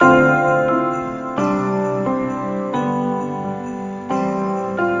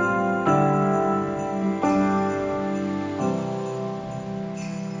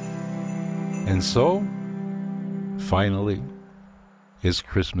And so, finally, it's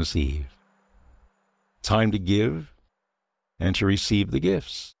Christmas Eve. Time to give and to receive the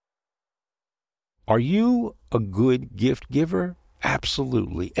gifts. Are you a good gift giver?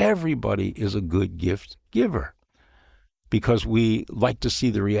 Absolutely. Everybody is a good gift giver because we like to see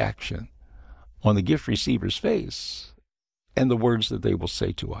the reaction on the gift receiver's face and the words that they will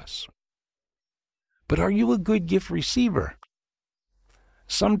say to us. But are you a good gift receiver?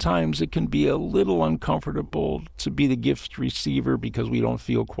 Sometimes it can be a little uncomfortable to be the gift receiver because we don't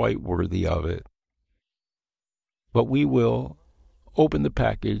feel quite worthy of it. But we will open the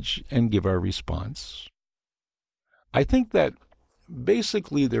package and give our response. I think that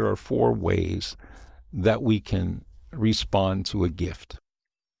basically there are 4 ways that we can respond to a gift.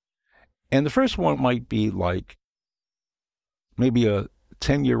 And the first one might be like maybe a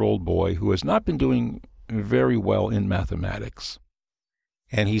 10-year-old boy who has not been doing very well in mathematics.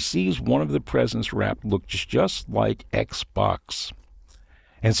 And he sees one of the presents wrapped looks just like Xbox.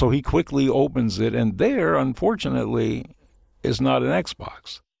 And so he quickly opens it, and there, unfortunately, is not an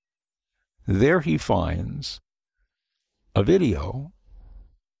Xbox. There he finds a video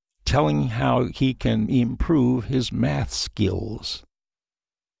telling how he can improve his math skills.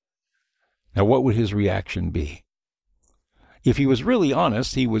 Now, what would his reaction be? If he was really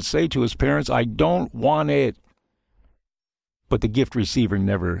honest, he would say to his parents, "I don't want it." But the gift receiver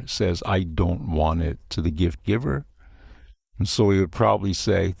never says, "I don't want it," to the gift giver. And so he would probably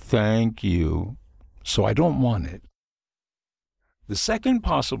say, "Thank you, so I don't want it." The second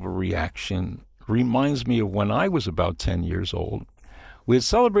possible reaction reminds me of when I was about 10 years old. We had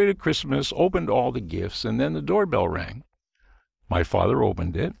celebrated Christmas, opened all the gifts, and then the doorbell rang. My father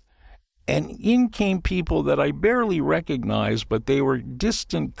opened it, and in came people that I barely recognized, but they were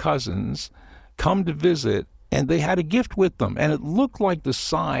distant cousins come to visit, and they had a gift with them, and it looked like the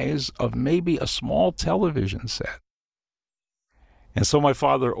size of maybe a small television set. And so my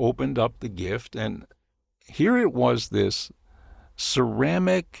father opened up the gift, and here it was, this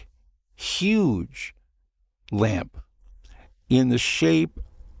ceramic, huge lamp in the shape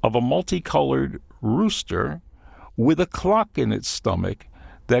of a multicolored rooster with a clock in its stomach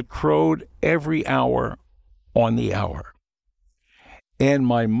that crowed every hour on the hour. And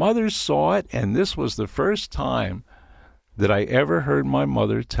my mother saw it, and this was the first time that I ever heard my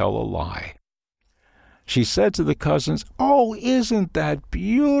mother tell a lie. She said to the cousins, "Oh, isn't that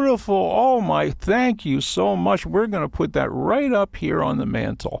beautiful? Oh, my, thank you so much. We're going to put that right up here on the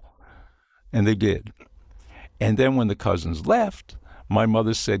mantle." And they did. And then when the cousins left, my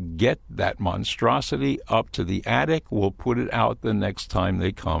mother said, "Get that monstrosity up to the attic. We'll put it out the next time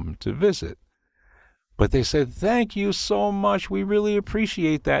they come to visit." But they said, "Thank you so much. We really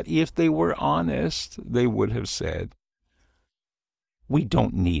appreciate that." If they were honest, they would have said, "We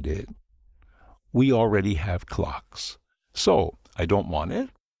don't need it. We already have clocks. So I don't want it.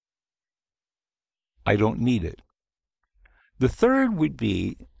 I don't need it." The third would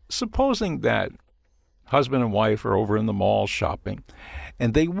be, supposing that husband and wife are over in the mall shopping,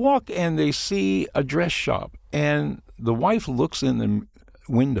 and they walk and they see a dress shop, and the wife looks in the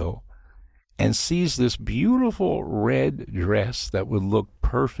window and sees this beautiful red dress that would look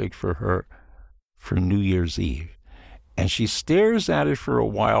perfect for her for New Year's Eve. And she stares at it for a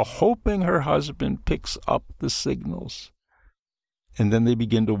while, hoping her husband picks up the signals. And then they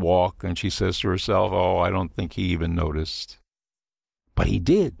begin to walk, and she says to herself, "Oh, I don't think he even noticed." But he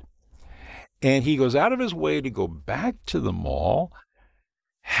did. And he goes out of his way to go back to the mall,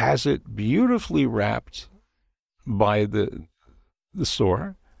 has it beautifully wrapped by the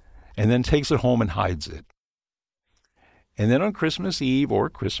store, and then takes it home and hides it. And then on Christmas Eve or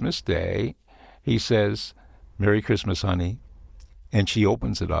Christmas Day, he says, "Merry Christmas, honey." And she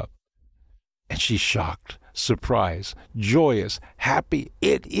opens it up. And she's shocked, surprised, joyous, happy.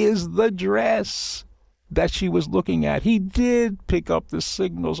 It is the dress that she was looking at. He did pick up the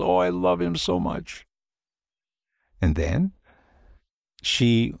signals. Oh, I love him so much. And then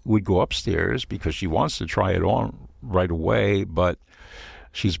she would go upstairs because she wants to try it on right away, but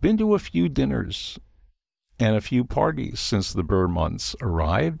she's been to a few dinners and a few parties since the bird months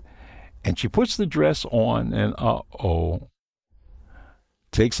arrived, and she puts the dress on and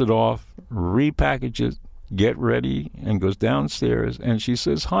takes it off, repackages, get ready, and goes downstairs, and she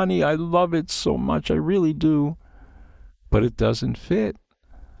says, "Honey, I love it so much, I really do, but it doesn't fit.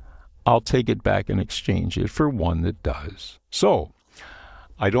 I'll take it back and exchange it for one that does." So,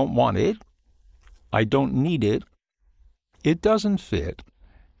 I don't want it, I don't need it, it doesn't fit.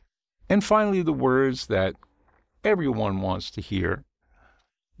 And finally, the words that everyone wants to hear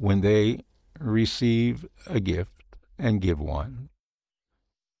when they receive a gift and give one.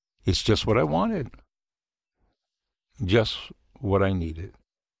 It's just what I wanted, just what I needed.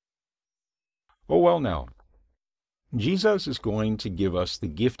 Oh, well, now, Jesus is going to give us the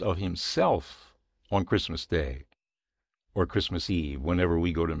gift of himself on Christmas Day or Christmas Eve, whenever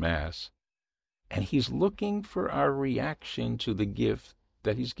we go to Mass. And he's looking for our reaction to the gift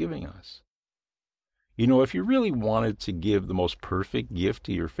that he's giving us. You know, if you really wanted to give the most perfect gift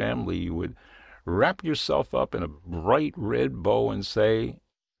to your family, you would wrap yourself up in a bright red bow and say,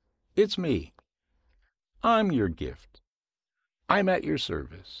 "It's me. I'm your gift. I'm at your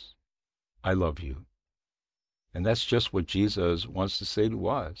service. I love you." And that's just what Jesus wants to say to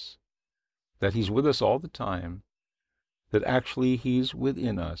us, that he's with us all the time, that actually he's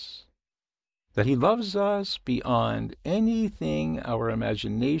within us, that he loves us beyond anything our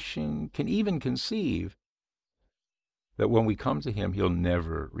imagination can even conceive, that when we come to him, he'll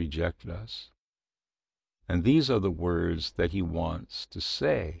never reject us. And these are the words that he wants to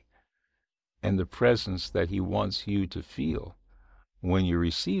say, and the presence that he wants you to feel when you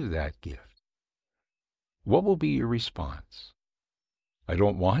receive that gift. What will be your response? I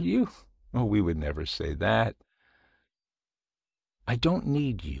don't want you? Oh, we would never say that. I don't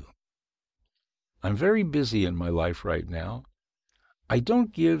need you. I'm very busy in my life right now. I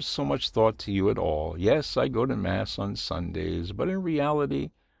don't give so much thought to you at all. Yes, I go to Mass on Sundays, but in reality,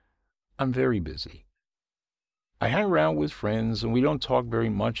 I'm very busy. I hang around with friends, and we don't talk very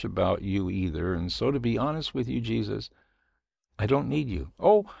much about you either. And so, to be honest with you, Jesus, I don't need you.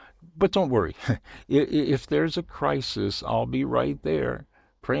 Oh, but don't worry. If there's a crisis, I'll be right there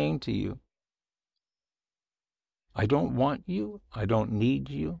praying to you. I don't want you. I don't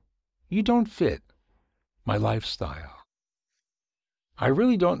need you. You don't fit my lifestyle. I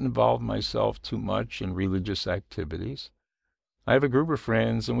really don't involve myself too much in religious activities. I have a group of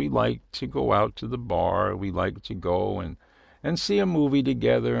friends, and we like to go out to the bar. We like to go and see a movie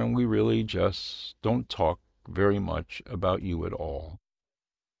together, and we really just don't talk very much about you at all.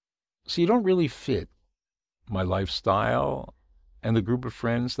 So you don't really fit my lifestyle and the group of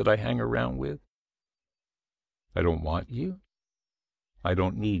friends that I hang around with. I don't want you. I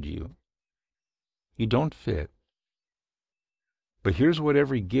don't need you. You don't fit. But here's what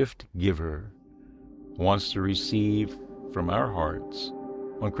every gift giver wants to receive from our hearts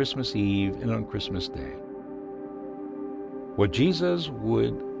on Christmas Eve and on Christmas Day. What Jesus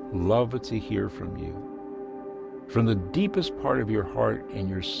would love to hear from you, from the deepest part of your heart and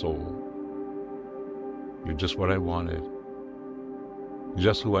your soul. You're just what I wanted,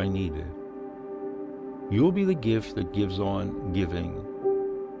 just who I needed. You'll be the gift that gives on giving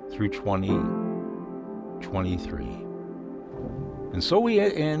through 2023. And so we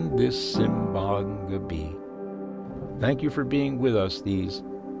end this Simbang Gabi. Thank you for being with us these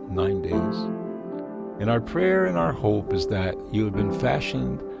 9 days. And our prayer and our hope is that you have been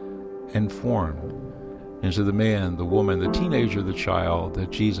fashioned and formed into the man, the woman, the teenager, the child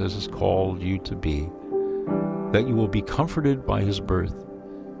that Jesus has called you to be, that you will be comforted by his birth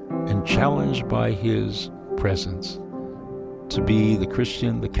and challenged by his presence to be the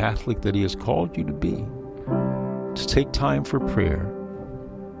Christian, the Catholic that he has called you to be, to take time for prayer,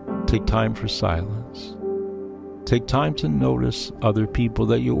 take time for silence, take time to notice other people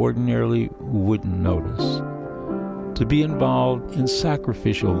that you ordinarily wouldn't notice, to be involved in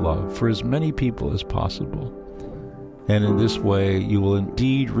sacrificial love for as many people as possible. And in this way, you will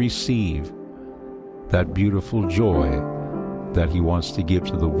indeed receive that beautiful joy that he wants to give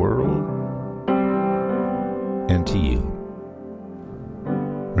to the world and to you.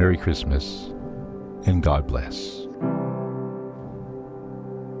 Merry Christmas, and God bless.